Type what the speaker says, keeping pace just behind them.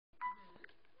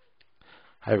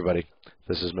Hi, everybody.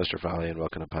 This is Mr. Folly, and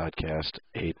welcome to podcast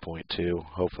 8.2.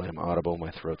 Hopefully, I'm audible. My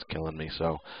throat's killing me,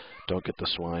 so don't get the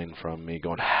swine from me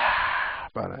going,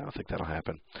 but I don't think that'll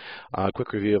happen.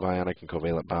 Quick review of ionic and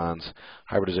covalent bonds.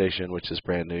 Hybridization, which is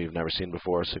brand new, you've never seen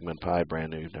before. Sigma and pi,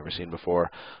 brand new, you've never seen before.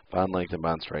 Bond length and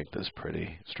bond strength is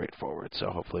pretty straightforward,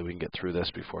 so hopefully we can get through this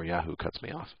before Yahoo cuts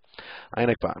me off.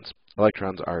 Ionic bonds.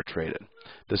 Electrons are traded.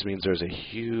 This means there's a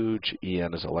huge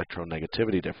En as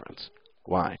electronegativity difference.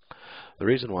 Why? The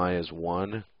reason why is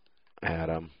one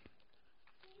atom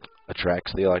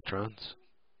attracts the electrons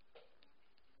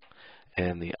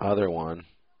and the other one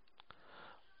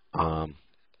has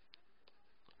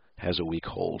a weak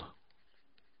hold.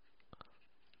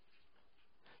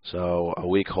 So a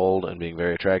weak hold and being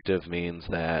very attractive means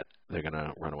that they're going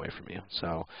to run away from you.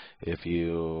 So if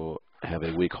you have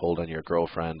a weak hold on your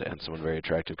girlfriend and someone very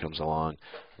attractive comes along,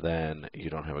 then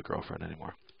you don't have a girlfriend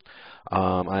anymore.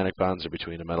 Ionic bonds are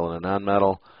between a metal and a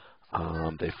nonmetal.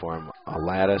 They form a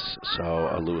lattice, so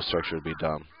a Lewis structure would be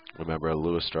dumb. Remember, a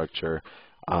Lewis structure,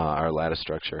 our lattice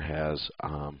structure has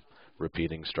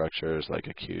repeating structures like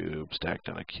a cube, stacked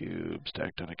on a cube,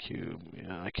 stacked on a cube.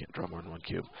 Yeah, I can't draw more than one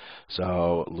cube.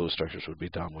 So Lewis structures would be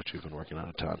dumb, which we've been working on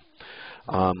a ton.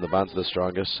 The bonds are the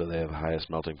strongest, so they have the highest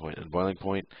melting point and boiling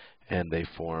point, and they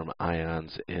form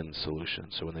ions in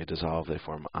solution. So when they dissolve, they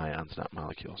form ions, not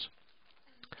molecules.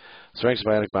 Strengths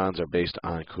of ionic bonds are based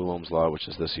on Coulomb's law, which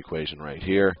is this equation right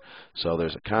here. So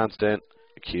there's a constant.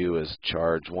 Q is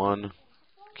charge 1,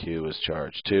 Q is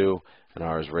charge 2, and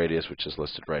R is radius, which is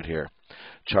listed right here.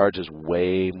 Charge is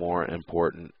way more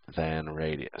important than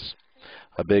radius.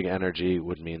 A big energy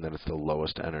would mean that it's the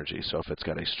lowest energy. So if it's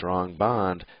got a strong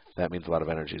bond, that means a lot of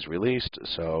energy is released,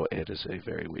 so it is a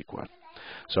very weak one.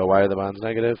 So why are the bonds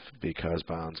negative? Because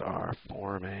bonds are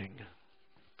forming.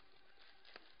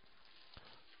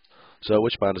 So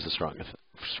which bond is the strongest,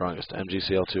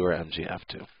 MgCl2 or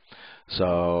MgF2?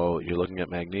 So you're looking at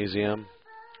magnesium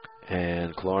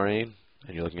and chlorine,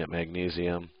 and you're looking at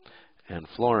magnesium and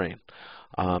fluorine.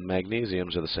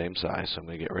 Magnesiums are the same size, so I'm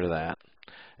going to get rid of that.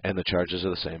 And the charges are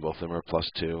the same. Both of them are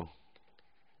 +2,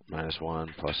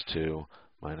 -1, +2,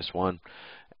 -1.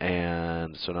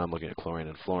 And so now I'm looking at chlorine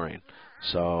and fluorine.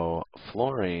 So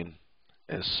fluorine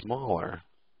is smaller.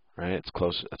 Right? It's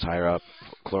close, it's higher up.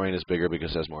 Chlorine is bigger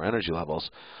because it has more energy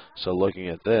levels. So looking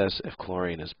at this, if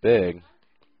chlorine is big,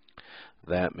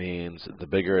 that means the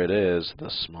bigger it is, the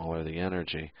smaller the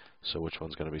energy. So which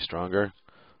one's going to be stronger?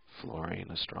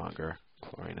 Fluorine is stronger.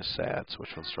 Chlorine is sad. So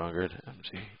which one's stronger?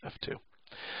 MgF2.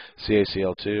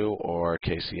 CaCl2 or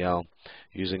KCl,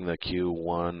 using the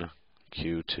Q1,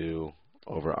 Q2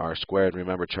 over R squared.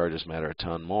 Remember, charges matter a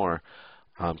ton more.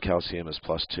 Calcium is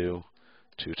 +2.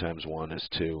 2 times 1 is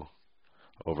 2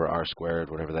 over R squared,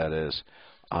 whatever that is.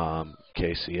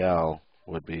 KCl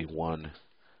would be 1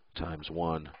 times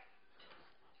 1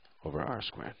 over R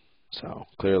squared. So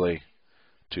clearly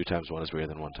 2 times 1 is bigger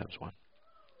than 1 times 1.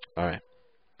 All right.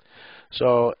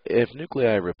 So if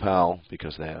nuclei repel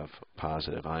because they have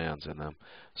positive ions in them,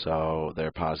 so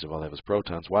they're positive, all they have is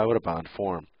protons, why would a bond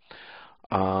form?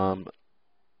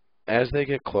 As they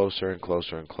get closer and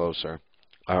closer and closer,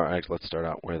 all right, let's start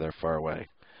out where they're far away.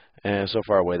 And so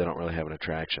far away, they don't really have an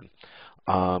attraction.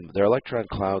 Their electron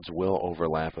clouds will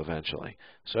overlap eventually.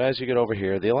 So as you get over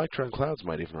here, the electron clouds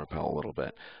might even repel a little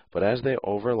bit. But as they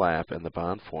overlap and the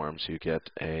bond forms, you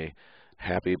get a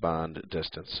happy bond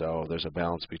distance. So there's a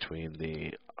balance between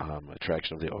the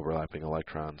attraction of the overlapping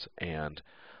electrons and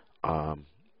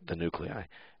the nuclei.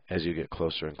 As you get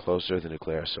closer and closer, the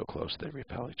nuclei are so close they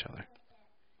repel each other.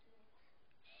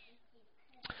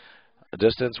 A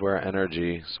distance where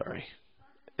energy,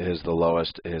 is the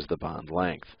lowest is the bond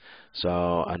length.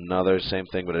 So another same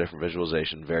thing but a different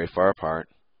visualization, very far apart.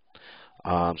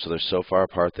 So they're so far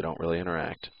apart they don't really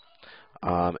interact.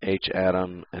 H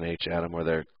atom and H atom, where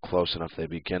they're close enough they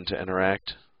begin to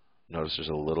interact. Notice there's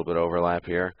a little bit of overlap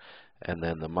here. And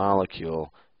then the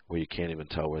molecule, where you can't even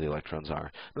tell where the electrons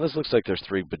are. Now this looks like there's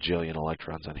 3 bajillion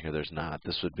electrons on here. There's not.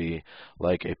 This would be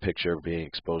like a picture being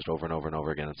exposed over and over and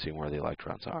over again and seeing where the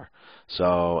electrons are.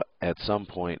 So at some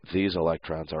point, these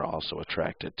electrons are also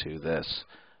attracted to this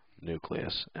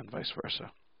nucleus and vice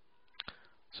versa.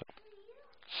 So,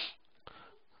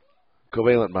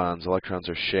 covalent bonds, electrons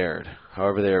are shared.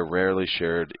 However, they are rarely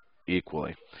shared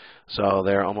equally. So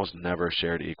they're almost never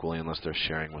shared equally unless they're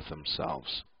sharing with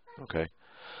themselves. Okay?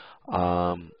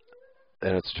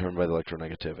 And it's determined by the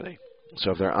electronegativity. So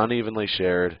if they're unevenly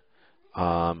shared,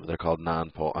 they're called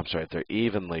nonpolar. I'm sorry, if they're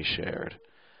evenly shared,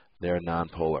 they're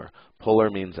nonpolar.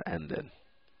 Polar means ended.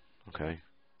 Okay?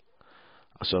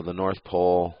 So the North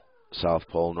Pole South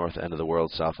Pole, north end of the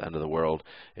world, south end of the world.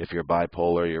 If you're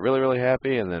bipolar, you're really, really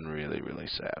happy and then really, really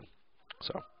sad.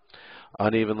 So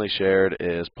unevenly shared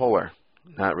is polar.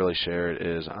 Not really shared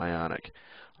is ionic.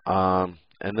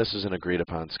 And this is an agreed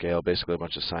upon scale. Basically, a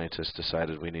bunch of scientists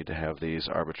decided we need to have these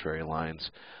arbitrary lines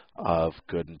of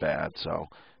good and bad. So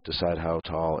decide how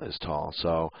tall is tall.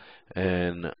 So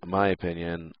in my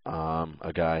opinion,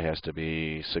 a guy has to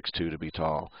be 6'2" to be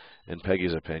tall. In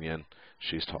Peggy's opinion,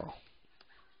 she's tall.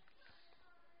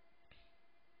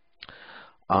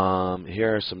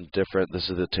 Here are some different, this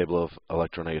is the table of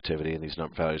electronegativity, and these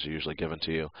number values are usually given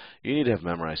to you. You need to have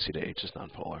memorized C to H is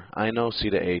nonpolar. I know C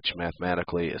to H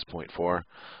mathematically is 0.4,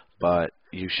 but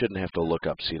you shouldn't have to look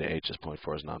up C to H as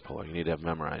 0.4 is nonpolar. You need to have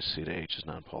memorized C to H is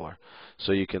nonpolar.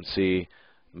 So you can see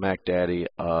Mac Daddy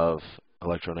of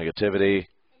electronegativity,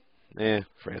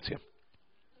 francium.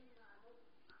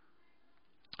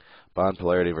 Bond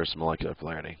polarity versus molecular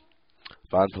polarity.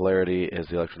 Bond polarity is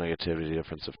the electronegativity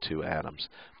difference of two atoms.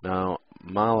 Now,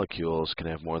 molecules can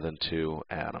have more than two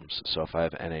atoms. So if I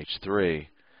have NH3,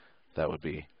 that would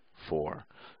be 4.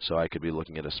 So I could be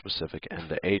looking at a specific N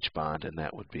to H bond, and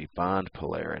that would be bond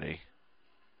polarity.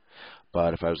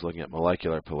 But if I was looking at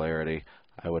molecular polarity,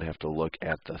 I would have to look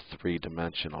at the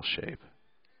three-dimensional shape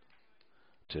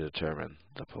to determine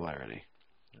the polarity.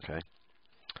 Okay?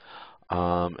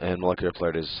 And molecular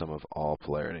polarity is the sum of all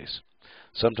polarities.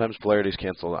 Sometimes polarities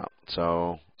cancel out,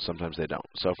 so sometimes they don't.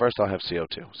 So first I'll have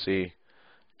CO2. C,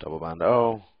 double bond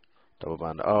O, double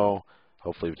bond O.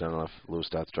 Hopefully you've done enough Lewis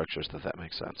dot structures that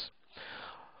makes sense.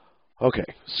 Okay,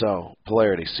 so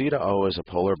polarity. C to O is a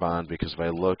polar bond because if I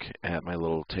look at my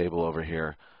little table over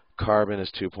here, carbon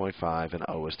is 2.5 and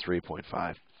O is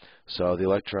 3.5. So the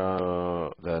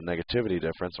electronegativity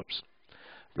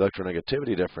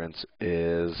difference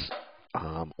is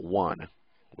 1,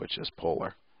 which is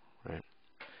polar. Right?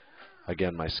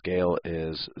 Again, my scale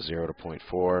is 0 to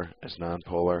 0.4 is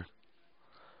nonpolar,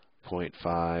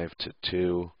 0.5 to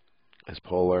 2 is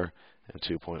polar, and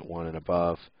 2.1 and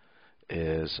above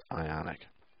is ionic.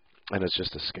 And it's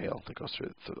just a scale that goes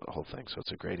through the whole thing, so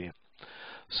it's a gradient.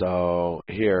 So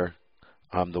here,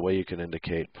 the way you can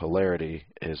indicate polarity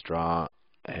is draw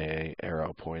an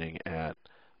arrow pointing at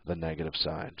the negative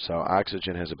side. So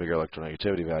oxygen has a bigger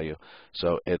electronegativity value,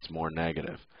 so it's more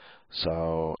negative.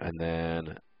 So, and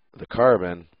then the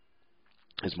carbon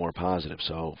is more positive.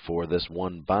 So for this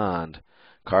one bond,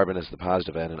 carbon is the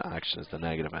positive end and oxygen is the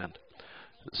negative end.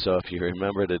 So if you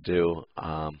remember to do,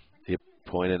 you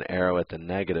point an arrow at the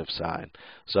negative side.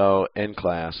 So in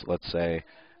class, let's say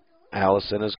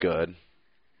Allison is good.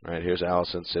 Right, here's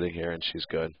Allison sitting here and she's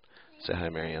good. Say hi,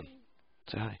 Marianne.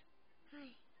 Say hi. Hi.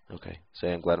 Okay.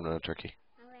 Say I'm glad I'm not a turkey.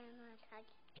 I'm glad I'm not a turkey.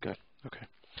 Good. Okay.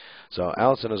 So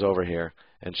Allison is over here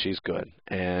and she's good.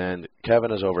 And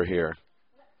Kevin is over here.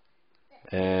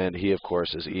 And he, of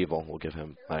course, is evil. We'll give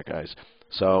him black eyes.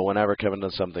 So whenever Kevin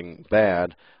does something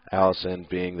bad, Allison,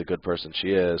 being the good person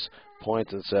she is,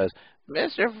 points and says,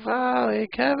 Mr. Folly,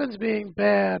 Kevin's being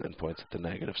bad, and points at the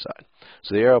negative side.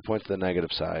 So the arrow points to the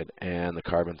negative side, and the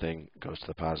carbon thing goes to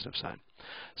the positive side.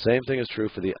 Same thing is true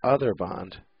for the other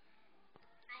bond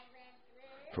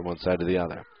from one side to the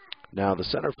other. Now, the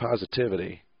center of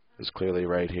positivity is clearly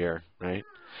right here, right?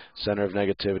 Center of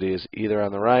negativity is either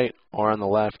on the right or on the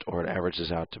left, or it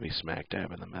averages out to be smack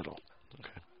dab in the middle.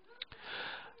 Okay.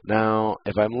 Now,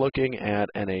 if I'm looking at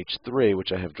NH3,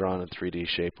 which I have drawn in 3D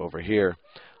shape over here,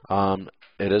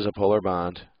 it is a polar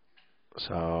bond,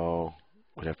 so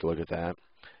we'd have to look at that.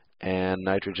 And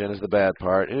nitrogen is the bad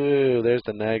part. Ooh, there's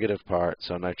the negative part.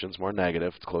 So nitrogen's more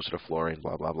negative. It's closer to fluorine,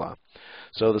 blah, blah, blah.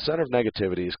 So the center of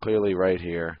negativity is clearly right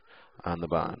here on the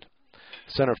bond.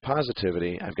 Center of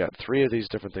positivity, I've got 3 of these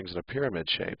different things in a pyramid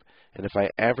shape. And if I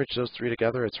average those 3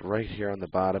 together, it's right here on the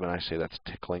bottom, and I say that's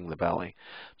tickling the belly.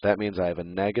 That means I have a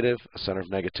negative, a center of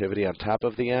negativity on top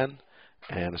of the N,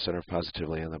 and a center of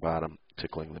positivity on the bottom,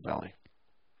 tickling the belly.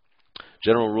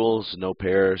 General rules, no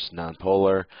pairs,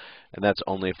 nonpolar, and that's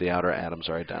only if the outer atoms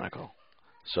are identical.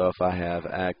 So if I have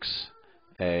X,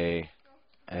 A,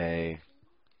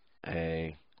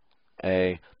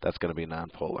 that's going to be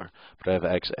nonpolar. But I have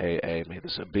X, A, make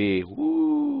this a B,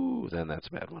 woo, then that's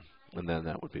a bad one. And then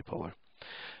that would be polar.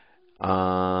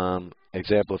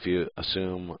 Example, if you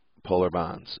assume polar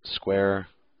bonds, square,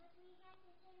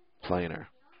 planar.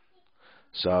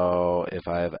 So if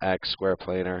I have X square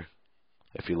planar,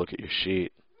 if you look at your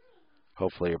sheet,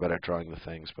 hopefully you're better at drawing the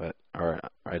things, or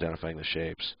identifying the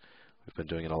shapes. We've been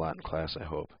doing it a lot in class, I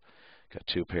hope. Got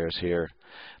 2 pairs here.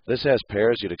 This has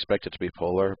pairs. You'd expect it to be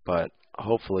polar, but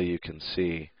hopefully you can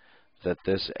see that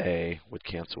this A would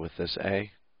cancel with this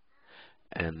A,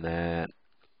 and that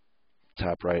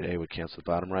top right A would cancel the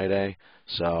bottom right A.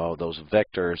 So those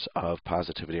vectors of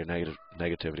positivity or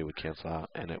negativity would cancel out,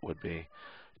 and it would be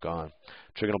gone.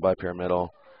 Trigonal bipyramidal,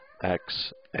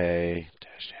 X, A,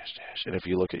 dash, dash, dash. And if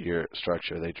you look at your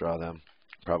structure, they draw them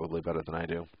probably better than I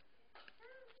do.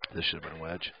 This should have been a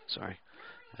wedge, sorry,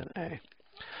 and A.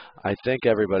 I think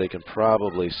everybody can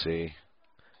probably see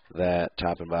that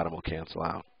top and bottom will cancel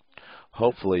out.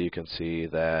 Hopefully you can see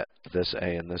that this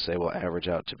A and this A will average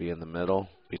out to be in the middle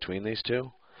between these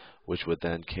two, which would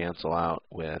then cancel out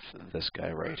with this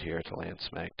guy right here to land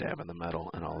smack dab in the middle,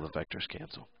 and all the vectors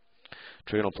cancel.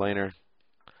 Trigonal planar,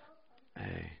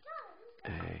 A,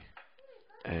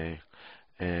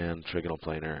 and trigonal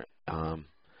planar.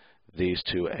 These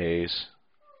two A's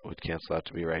would cancel out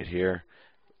to be right here,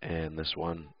 and this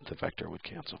one, the vector, would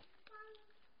cancel.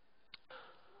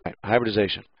 All right,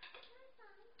 hybridization.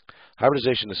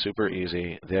 Hybridization is super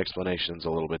easy. The explanation is a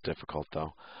little bit difficult,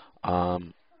 though.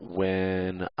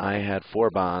 When I had 4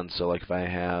 bonds, so like if I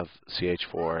have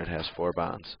CH4, it has 4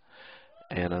 bonds.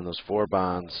 And on those 4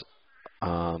 bonds,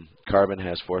 carbon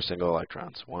has 4 single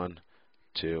electrons. 1,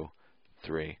 2,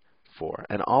 3, 4.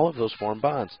 And all of those form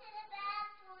bonds.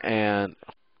 And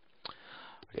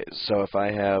so if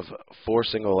I have 4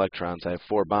 single electrons, I have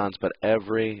 4 bonds, but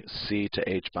every C to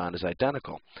H bond is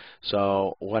identical.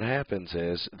 So what happens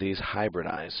is these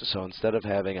hybridize. So instead of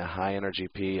having a high energy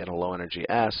P and a low energy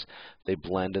S, they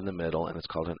blend in the middle, and it's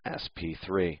called an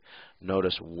sp3.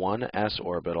 Notice 1 s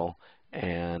orbital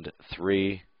and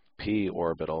 3 p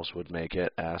orbitals would make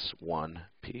it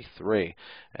s1p3.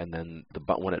 And then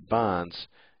when it bonds,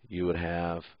 you would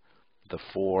have the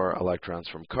 4 electrons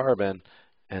from carbon,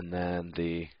 and then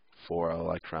the 4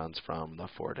 electrons from the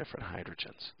 4 different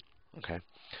hydrogens. Okay,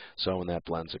 so when that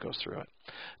blends, it goes through it.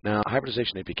 Now,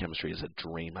 hybridization AP chemistry is a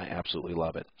dream. I absolutely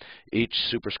love it. Each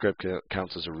superscript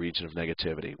counts as a region of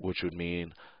negativity, which would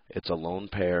mean it's a lone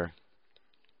pair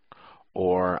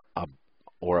or a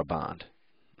bond,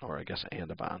 or I guess and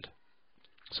a bond.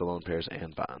 So lone pairs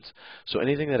and bonds. So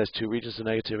anything that has 2 regions of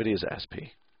negativity is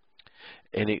sp.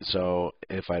 So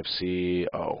if I have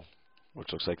CO,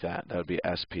 which looks like that, that would be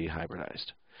sp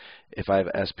hybridized. If I have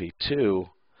sp2,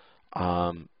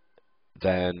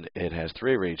 then it has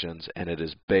 3 regions, and it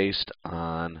is based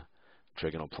on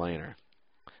trigonal planar.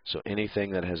 So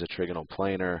anything that has a trigonal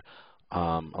planar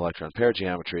electron pair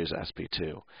geometry is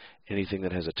sp2. Anything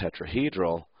that has a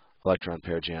tetrahedral electron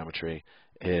pair geometry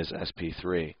is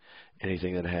sp3.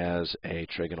 Anything that has a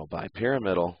trigonal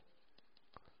bipyramidal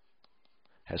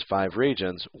has 5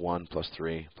 regions. 1 plus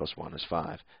 3 plus 1 is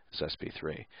 5. It's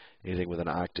sp3. Anything with an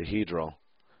octahedral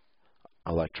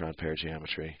electron pair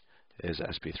geometry is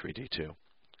sp3d2.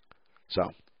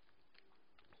 So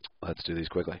let's do these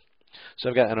quickly. So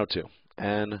I've got NO2.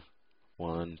 N,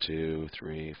 1, 2,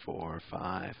 3, 4,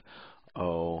 5.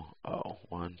 O, O.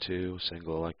 1, 2,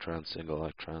 single electron, single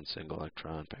electron, single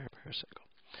electron, pair, pair, single.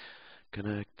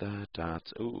 Connect the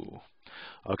dots. Ooh.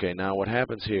 Okay, now what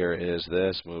happens here is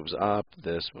this moves up,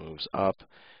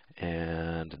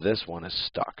 and this one is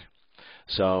stuck.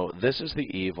 So this is the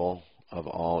evil of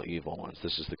all evil ones.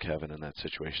 This is the Kevin in that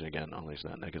situation again, only he's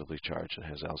not negatively charged and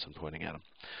has Allison pointing at him.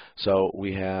 So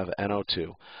we have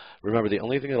NO2. Remember, the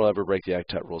only thing that will ever break the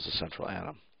octet rule is the central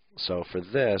atom. So for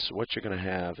this, what you're going to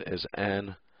have is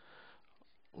N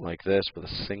like this with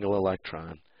a single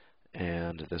electron,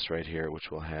 and this right here, which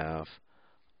will have,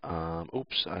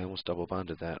 oops, I almost double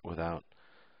bonded that without,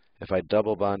 if I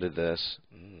double bonded this,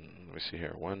 let me see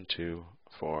here, 1, 2,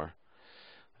 4,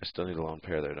 I still need a lone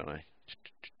pair there, don't I?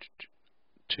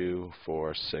 2,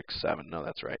 4, 6, 7, no,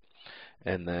 that's right.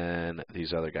 And then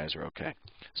these other guys are okay.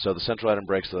 So the central atom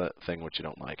breaks the thing which you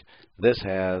don't like. This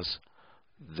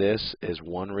is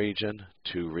 1 region,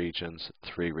 2 regions,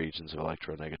 3 regions of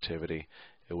electronegativity.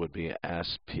 It would be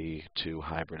sp2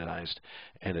 hybridized,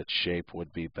 and its shape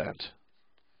would be bent.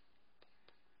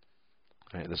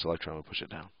 All right, this electron would push it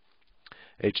down.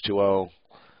 H2O,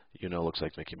 you know, looks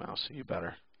like Mickey Mouse. You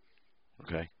better.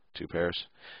 Okay, 2 pairs.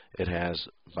 It has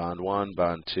bond 1,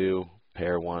 bond 2,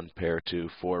 pair 1, pair 2,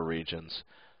 4 regions.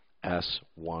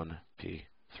 S1P3.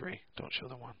 Don't show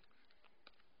the 1.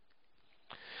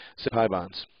 Pi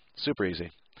bonds. Super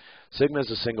easy. Sigma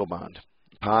is a single bond.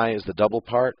 Pi is the double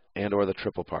part and or the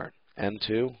triple part.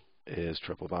 N2 is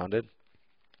triple bonded.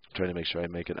 I'm trying to make sure I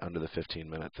make it under the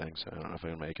 15-minute thing, so I don't know if I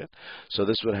can make it. So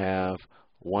this would have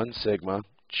 1 sigma,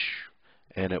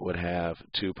 and it would have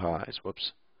 2 pi's.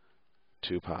 Whoops.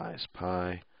 2 pi's.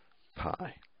 Pi,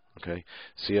 pi. Okay.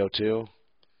 CO2,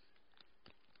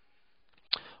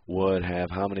 would have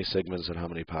how many sigmas and how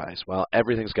many pi's? Well,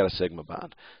 everything's got a sigma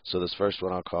bond. So this first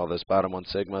one I'll call this bottom one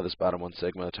sigma, this bottom one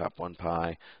sigma, top 1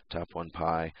 pi, top 1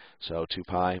 pi. So 2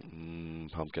 pi,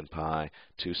 pumpkin pie.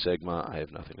 2 sigma, I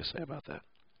have nothing to say about that.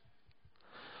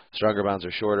 Stronger bonds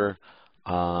are shorter.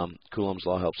 Coulomb's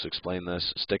law helps explain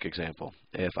this. Stick example.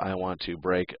 If I want to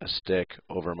break a stick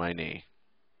over my knee,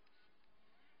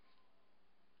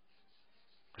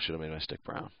 I should have made my stick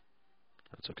brown.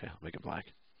 That's okay, I'll make it black.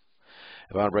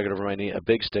 If I want to break it over my knee, a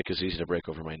big stick is easy to break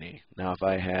over my knee. Now if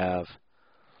I have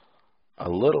a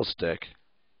little stick,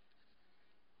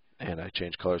 and I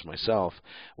change colors myself,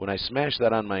 when I smash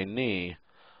that on my knee,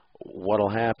 what'll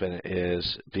happen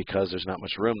is, because there's not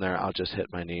much room there, I'll just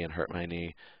hit my knee and hurt my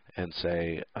knee and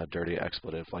say a dirty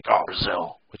expletive like, oh,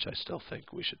 Brazil, which I still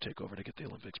think we should take over to get the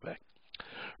Olympics back.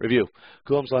 Review.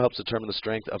 Coulomb's law helps determine the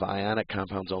strength of ionic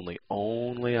compounds only.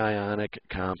 Only ionic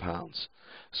compounds.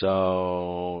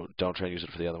 So don't try and use it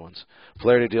for the other ones.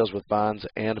 Polarity deals with bonds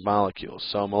and molecules.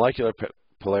 So molecular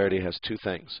polarity has two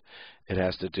things. It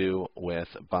has to do with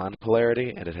bond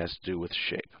polarity, and it has to do with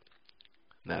shape.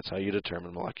 And that's how you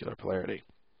determine molecular polarity.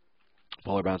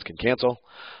 Polar bonds can cancel.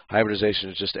 Hybridization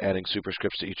is just adding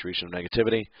superscripts to each region of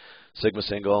negativity. Sigma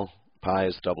single, pi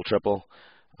is double triple.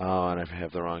 Oh, and I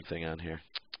have the wrong thing on here.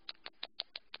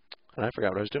 And I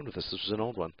forgot what I was doing with this. This was an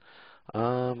old one.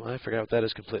 I forgot what that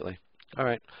is completely. All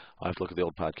right. I'll have to look at the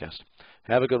old podcast.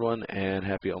 Have a good one, and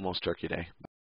happy Almost Turkey Day.